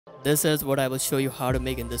This is what I will show you how to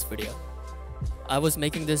make in this video. I was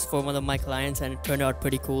making this for one of my clients and it turned out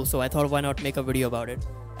pretty cool, so I thought why not make a video about it.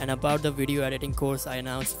 And about the video editing course I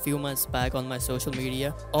announced a few months back on my social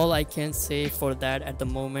media, all I can say for that at the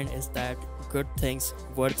moment is that good things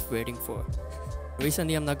worth waiting for.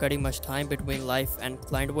 Recently I'm not getting much time between life and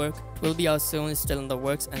client work. It will be out soon, it's still in the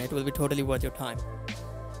works, and it will be totally worth your time.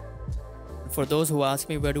 For those who ask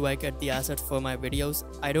me where do I get the assets for my videos,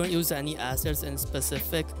 I don't use any assets in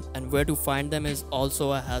specific, and where to find them is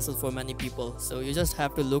also a hassle for many people. So you just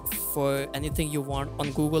have to look for anything you want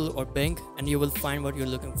on Google or Bing and you will find what you're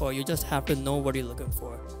looking for. You just have to know what you're looking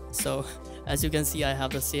for. So as you can see, I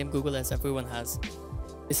have the same Google as everyone has.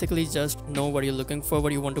 Basically just know what you're looking for,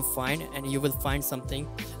 what you want to find, and you will find something.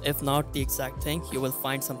 If not the exact thing, you will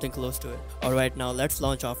find something close to it. Alright, now let's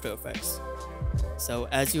launch After Effects. So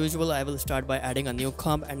as usual, I will start by adding a new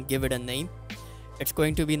comp and give it a name. It's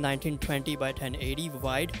going to be 1920 by 1080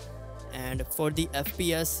 wide, and for the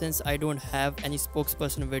FPS, since I don't have any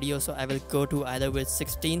spokesperson video, so I will go to either with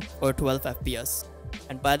 16 or 12 FPS.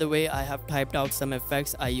 And by the way, I have typed out some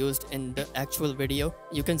effects I used in the actual video.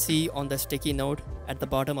 You can see on the sticky note at the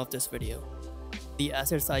bottom of this video. The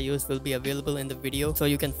assets I used will be available in the video, so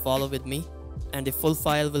you can follow with me, and the full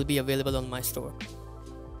file will be available on my store.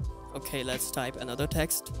 Okay, let's type another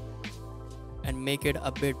text and make it a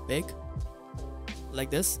bit big, like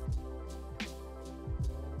this.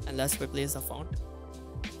 And let's replace the font.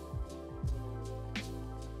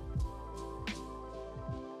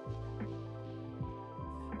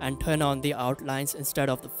 And turn on the outlines instead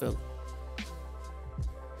of the fill.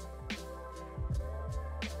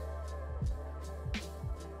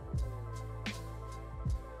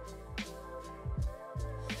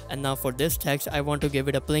 And now for this text, I want to give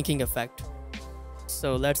it a blinking effect.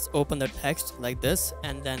 So let's open the text like this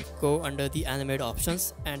and then go under the animate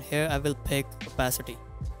options, and here I will pick opacity.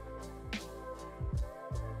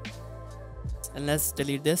 And let's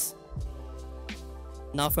delete this.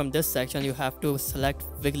 Now from this section you have to select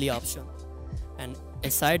wiggly option, and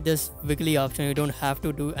inside this wiggly option you don't have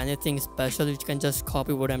to do anything special. You can just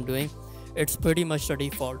copy what I'm doing. It's pretty much the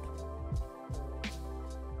default.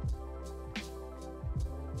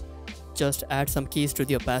 Just add some keys to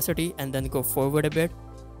the opacity and then go forward a bit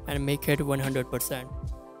and make it 100%.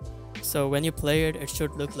 So when you play it, it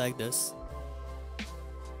should look like this.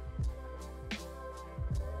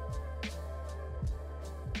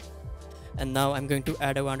 And now I'm going to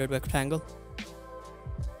add a rounded rectangle.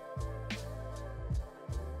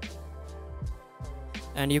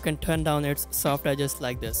 And you can turn down its soft edges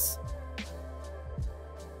like this.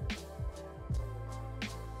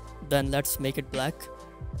 Then let's make it black.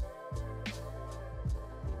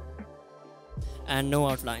 And no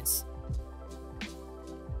outlines.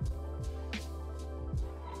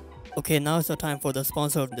 Okay, now it's the time for the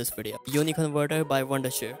sponsor of this video, Uniconverter by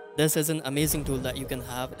Wondershare. This is an amazing tool that you can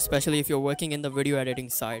have, especially if you're working in the video editing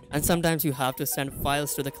side. And sometimes you have to send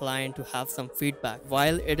files to the client to have some feedback.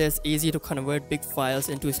 While it is easy to convert big files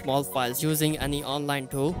into small files using any online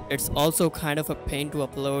tool, it's also kind of a pain to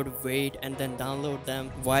upload, wait, and then download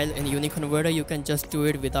them. While in Uniconverter, you can just do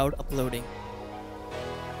it without uploading.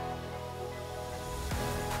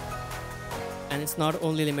 And it's not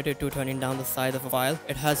only limited to turning down the size of a file,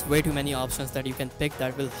 it has way too many options that you can pick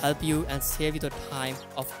that will help you and save you the time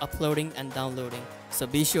of uploading and downloading. So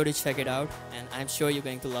be sure to check it out, and I'm sure you're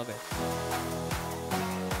going to love it.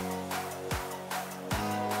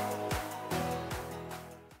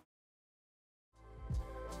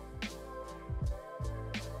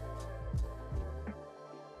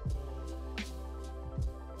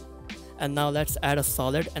 And now let's add a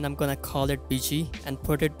solid, and I'm gonna call it BG and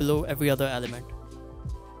put it below every other element.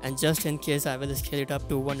 And just in case, I will scale it up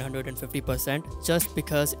to 150%, just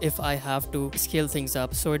because if I have to scale things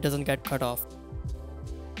up so it doesn't get cut off.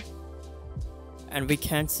 And we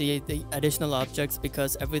can't see the additional objects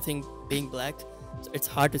because everything being black, so it's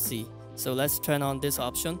hard to see. So let's turn on this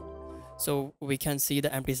option so we can see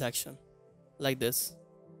the empty section like this.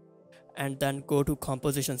 And then go to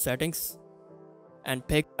composition settings and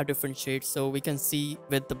pick a different shade so we can see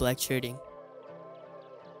with the black shading.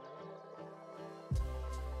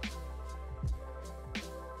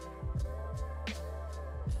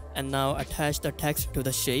 And now attach the text to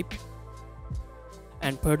the shape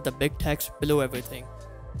and put the big text below everything.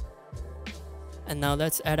 And now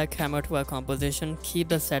let's add a camera to our composition. Keep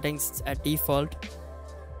the settings at default,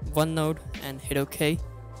 one node, and hit OK.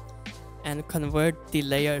 And convert the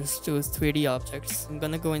layers to 3D objects. I'm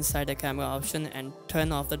gonna go inside the camera option and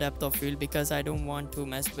turn off the depth of field because I don't want to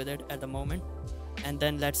mess with it at the moment. And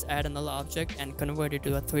then let's add a null object and convert it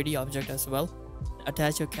to a 3D object as well.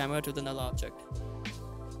 Attach your camera to the null object.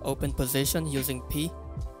 open position using P,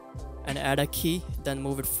 and add a key, then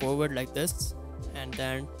move it forward like this, and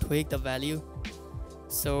then tweak the value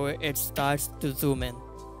so it starts to zoom in,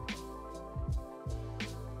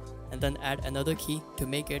 and then add another key to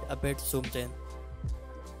make it a bit zoomed in.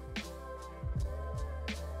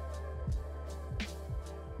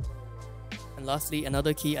 And lastly,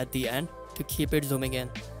 another key at the end to keep it zooming in.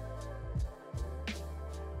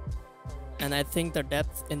 And I think the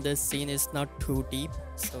depth in this scene is not too deep,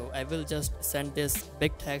 so I will just send this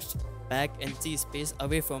big text back in Z space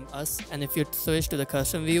away from us, and if you switch to the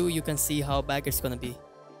custom view, you can see how back it's gonna be.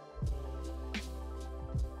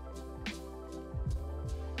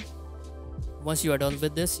 Once you are done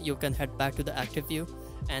with this, you can head back to the active view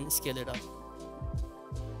and scale it up.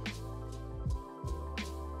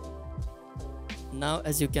 Now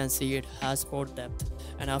as you can see, it has more depth.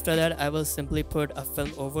 And after that, I will simply put a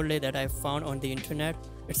film overlay that I found on the internet.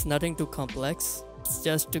 It's nothing too complex. It's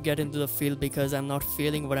just to get into the feel because I'm not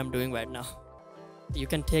feeling what I'm doing right now. You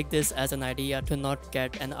can take this as an idea to not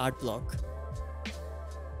get an art block.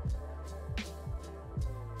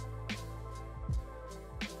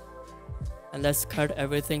 And let's cut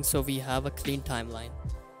everything so we have a clean timeline.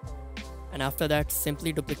 And after that,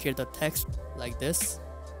 simply duplicate the text like this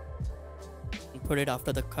and put it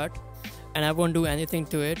after the cut. And I won't do anything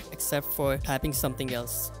to it except for typing something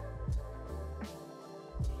else.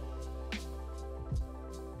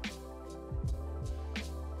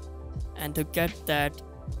 And to get that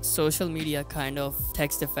social media kind of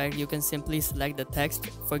text effect, you can simply select the text,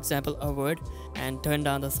 for example a word, and turn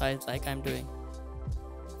down the size like I'm doing.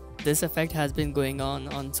 This effect has been going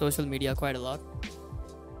on social media quite a lot.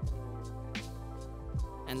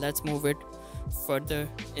 And let's move it further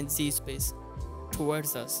in Z space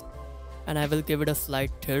towards us. And I will give it a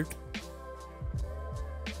slight tilt.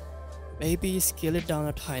 Maybe scale it down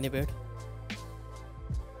a tiny bit.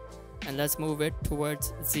 And let's move it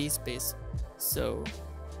towards Z space. So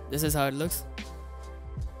this is how it looks.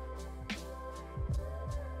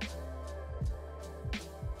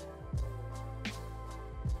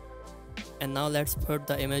 And now let's put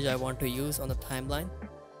the image I want to use on the timeline.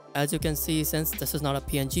 As you can see, since this is not a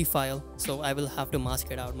PNG file, so I will have to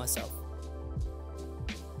mask it out myself.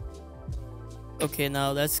 Okay,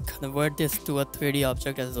 now let's convert this to a 3D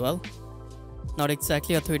object as well. Not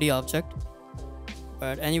exactly a 3D object,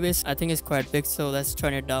 but anyways, I think it's quite big, so let's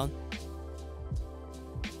turn it down.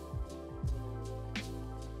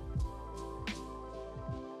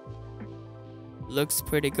 Looks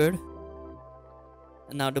pretty good.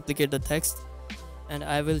 And now duplicate the text, and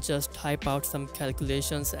I will just type out some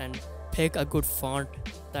calculations and pick a good font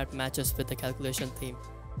that matches with the calculation theme.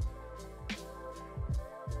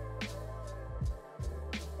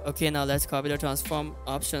 Okay, now let's copy the transform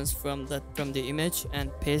options from the image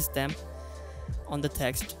and paste them on the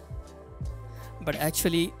text. But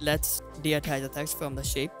actually, let's deattach the text from the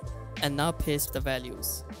shape and now paste the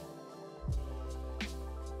values.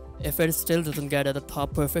 If it still doesn't get at the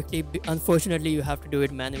top perfectly, unfortunately you have to do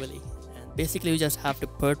it manually. And basically you just have to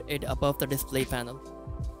put it above the display panel.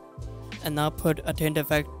 And now put a tint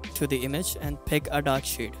effect to the image and pick a dark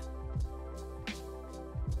shade.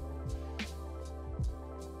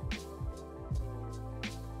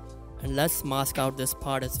 And let's mask out this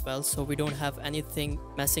part as well so we don't have anything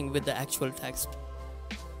messing with the actual text.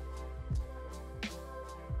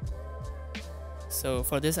 So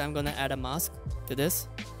for this, I'm gonna add a mask to this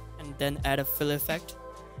and then add a fill effect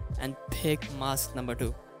and pick mask number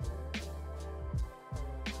 2.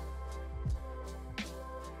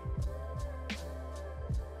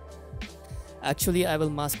 Actually, I will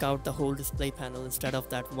mask out the whole display panel instead of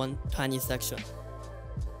that one tiny section.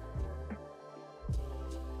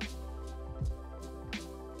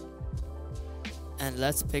 And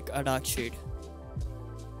let's pick a dark shade.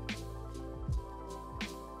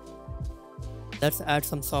 Let's add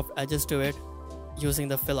some soft edges to it using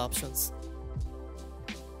the fill options.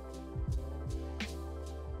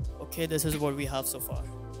 Okay, this is what we have so far.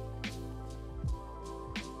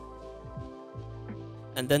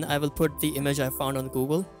 And then I will put the image I found on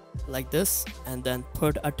Google like this and then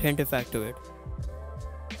put a tint effect to it.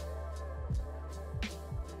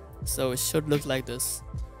 So it should look like this.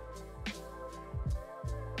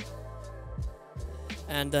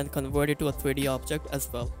 And then convert it to a 3D object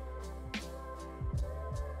as well.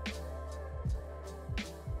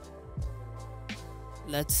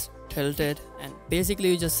 Let's tilt it, and basically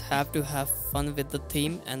you just have to have fun with the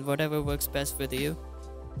theme and whatever works best with you.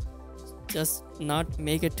 Just not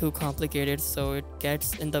make it too complicated so it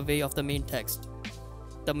gets in the way of the main text.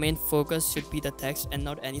 The main focus should be the text and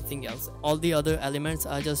not anything else. All the other elements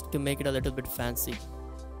are just to make it a little bit fancy.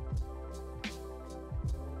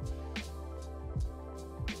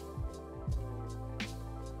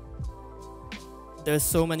 There's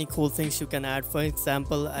so many cool things you can add. For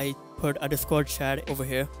example, I put a Discord chat over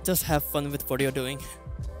here. Just have fun with what you're doing.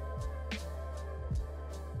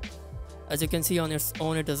 As you can see on its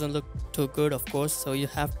own, it doesn't look too good, of course, so you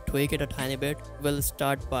have to tweak it a tiny bit. We'll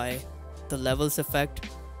start by the levels effect,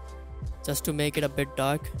 just to make it a bit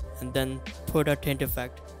dark, and then put a tint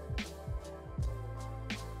effect.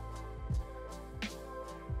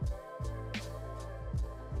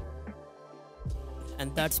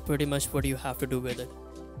 And that's pretty much what you have to do with it.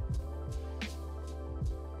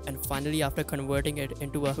 And finally, after converting it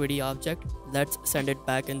into a 3D object, let's send it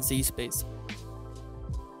back in Z space.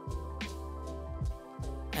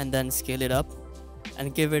 And then scale it up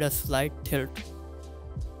and give it a slight tilt.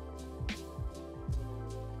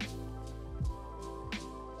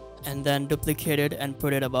 And then duplicate it and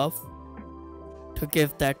put it above to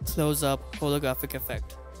give that close-up holographic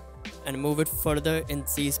effect. And move it further in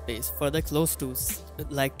Z space, further close to,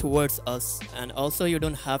 like towards us. And also you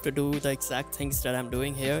don't have to do the exact things that I'm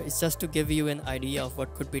doing here. It's just to give you an idea of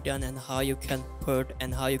what could be done and how you can put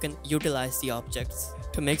and how you can utilize the objects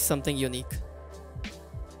to make something unique.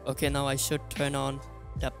 Okay, now I should turn on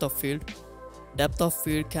depth of field. Depth of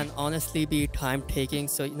field can honestly be time taking,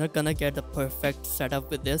 so you're not gonna get the perfect setup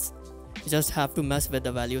with this. You just have to mess with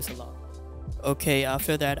the values a lot. Okay,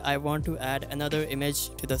 after that I want to add another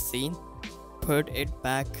image to the scene. Put it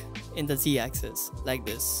back in the Z-axis like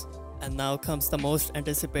this. And now comes the most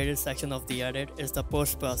anticipated section of the edit, is the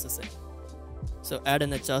post-processing. So add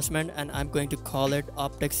an adjustment and I'm going to call it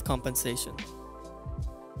optics compensation.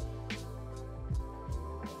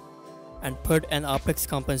 And put an optics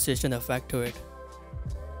compensation effect to it.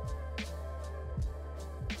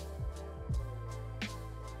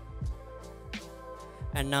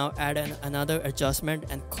 And now add another adjustment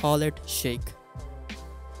and call it shake.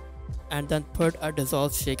 And then put a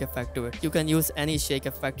dissolve shake effect to it. You can use any shake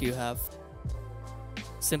effect you have.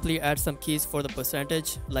 Simply add some keys for the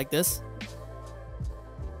percentage like this.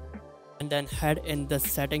 And then head in the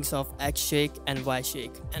settings of X shake and Y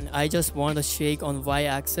shake. And I just want the shake on Y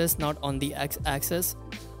axis, not on the X axis.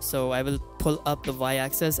 So I will pull up the Y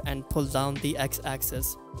axis and pull down the X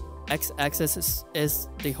axis. X axis is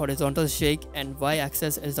the horizontal shake and Y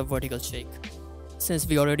axis is the vertical shake. Since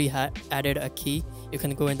we already added a key, you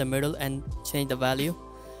can go in the middle and change the value.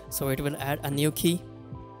 So it will add a new key.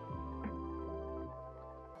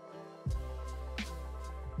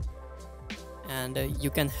 And you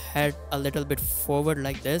can head a little bit forward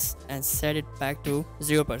like this and set it back to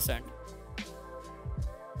 0%.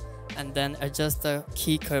 And then adjust the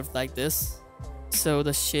key curve like this, so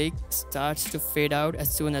the shake starts to fade out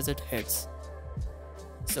as soon as it hits.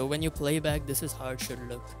 So when you play back, this is how it should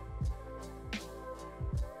look.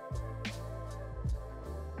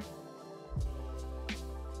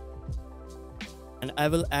 And I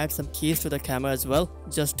will add some keys to the camera as well,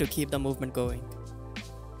 just to keep the movement going.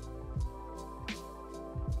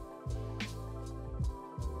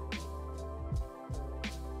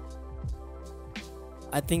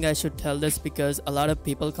 I think I should tell this because a lot of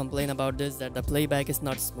people complain about this, that the playback is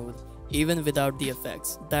not smooth, even without the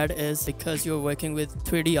effects. That is because you're working with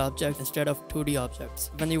 3D objects instead of 2D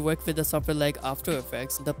objects. When you work with a software like After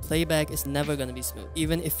Effects, the playback is never gonna be smooth.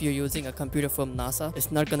 Even if you're using a computer from NASA,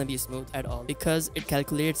 it's not gonna be smooth at all because it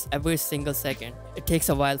calculates every single second. It takes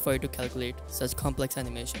a while for it to calculate such complex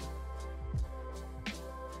animation.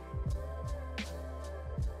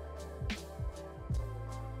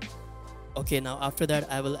 Okay, now after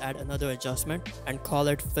that I will add another adjustment and call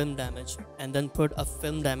it film damage, and then put a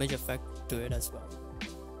film damage effect to it as well.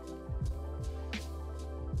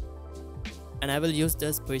 And I will use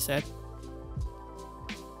this preset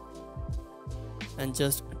and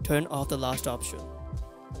just turn off the last option.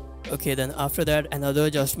 Okay, then after that another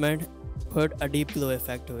adjustment, put a deep glow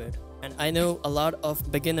effect to it. And I know a lot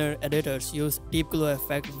of beginner editors use deep glow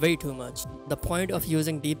effect way too much. The point of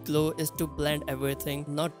using deep glow is to blend everything,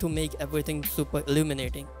 not to make everything super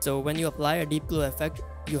illuminating. So when you apply a deep glow effect,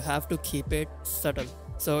 you have to keep it subtle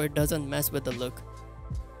so it doesn't mess with the look.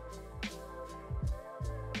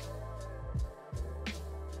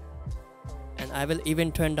 And I will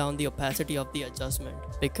even turn down the opacity of the adjustment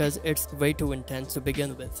because it's way too intense to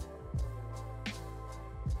begin with.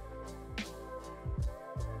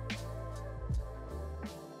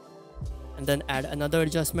 And then add another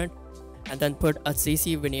adjustment and then put a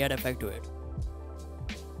CC vignette effect to it.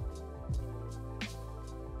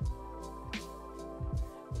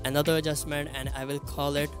 Another adjustment, and I will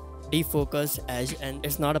call it defocused edge, and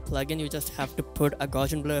it's not a plugin, you just have to put a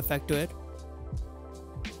Gaussian blur effect to it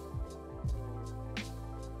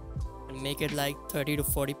and make it like 30 to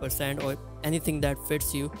 40% or anything that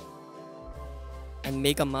fits you. and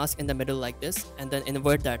make a mask in the middle like this, and then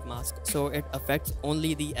invert that mask so it affects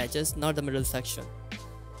only the edges, not the middle section,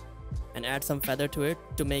 and add some feather to it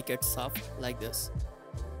to make it soft like this.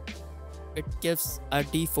 It gives a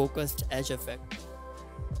defocused edge effect,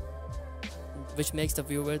 which makes the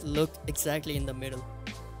viewer look exactly in the middle.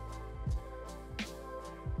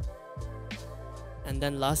 And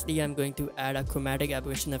then lastly, I'm going to add a chromatic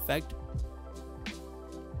aberration effect.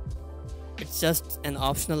 It's just an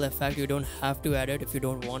optional effect, you don't have to add it if you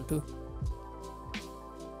don't want to.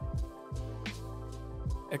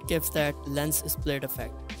 It gives that lens split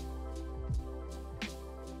effect.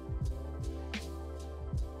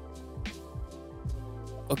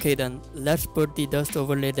 Okay, then let's put the dust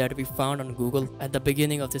overlay that we found on Google at the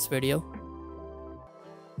beginning of this video.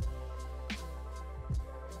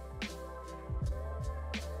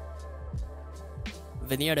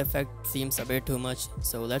 Vignette effect seems a bit too much,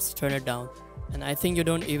 so let's turn it down. And I think you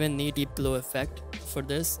don't even need deep glow effect for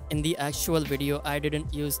this. In the actual video, I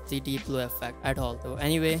didn't use the deep glow effect at all though.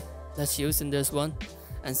 Anyway, let's use in this one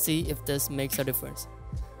and see if this makes a difference.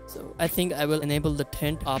 So I think I will enable the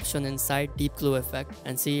tint option inside deep glow effect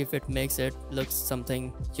and see if it makes it look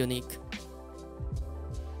something unique.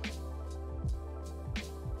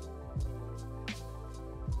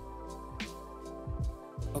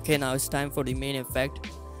 Okay, now it's time for the main effect,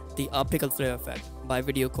 the optical flare effect by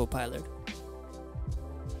Video Copilot.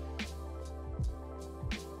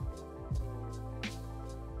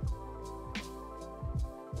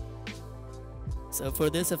 So for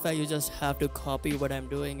this effect, you just have to copy what I'm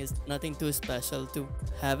doing. It's nothing too special to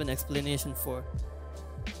have an explanation for.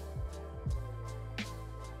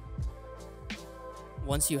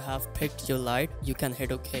 Once you have picked your light, you can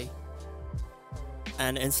hit OK.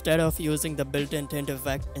 And instead of using the built-in tint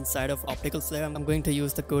effect inside of optical flare, I'm going to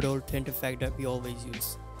use the good old tint effect that we always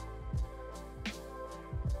use.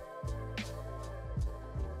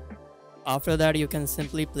 After that, you can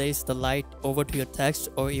simply place the light over to your text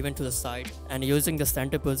or even to the side, and using the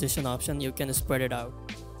center position option, you can spread it out.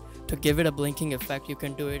 To give it a blinking effect, you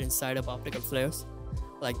can do it inside of optical flares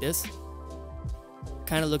like this.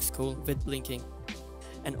 Kinda looks cool with blinking.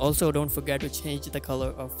 And also don't forget to change the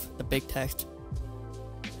color of the big text.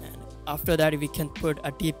 After that, we can put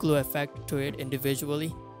a deep glow effect to it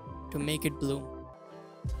individually to make it bloom.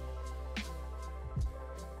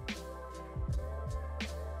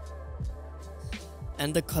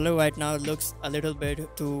 And the color right now looks a little bit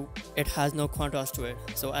it has no contrast to it.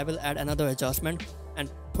 So I will add another adjustment and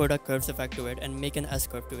put a curves effect to it and make an S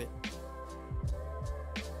curve to it.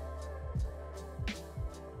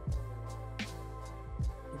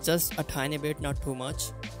 Just a tiny bit, not too much.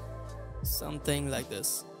 Something like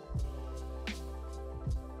this.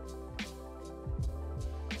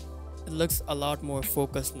 It looks a lot more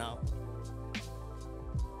focused now.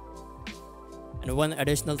 And one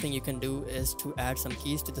additional thing you can do is to add some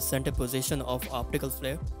keys to the center position of optical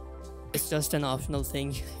flare. It's just an optional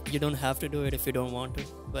thing, you don't have to do it if you don't want to,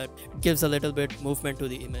 but it gives a little bit movement to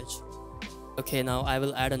the image. Okay, now I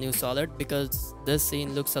will add a new solid because this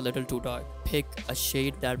scene looks a little too dark. Pick a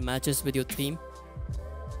shade that matches with your theme.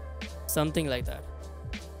 Something like that.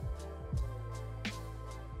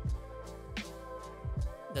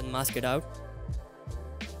 Then mask it out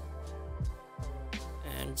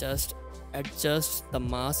and just adjust the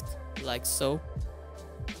mask like so.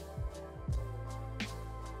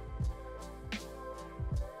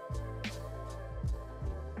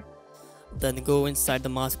 Then go inside the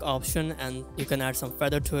mask option and you can add some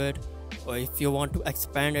feather to it, or if you want to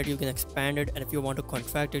expand it, you can expand it, and if you want to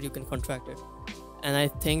contract it, you can contract it. And I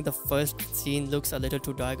think the first scene looks a little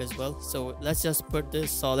too dark as well, so let's just put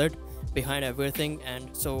this solid behind everything, and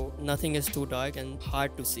so nothing is too dark and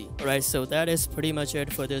hard to see. Alright, so that is pretty much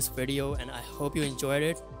it for this video, and I hope you enjoyed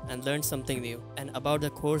it and learned something new. And about the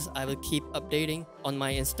course, I will keep updating on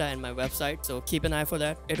my Insta and my website, so keep an eye for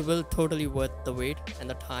that. It will totally worth the wait and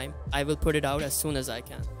the time. I will put it out as soon as I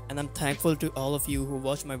can. And I'm thankful to all of you who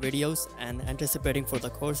watch my videos and anticipating for the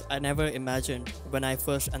course. I never imagined when I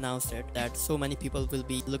first announced it that so many people will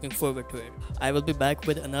be looking forward to it. I will be back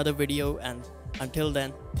with another video, and until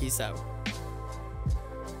then, peace out.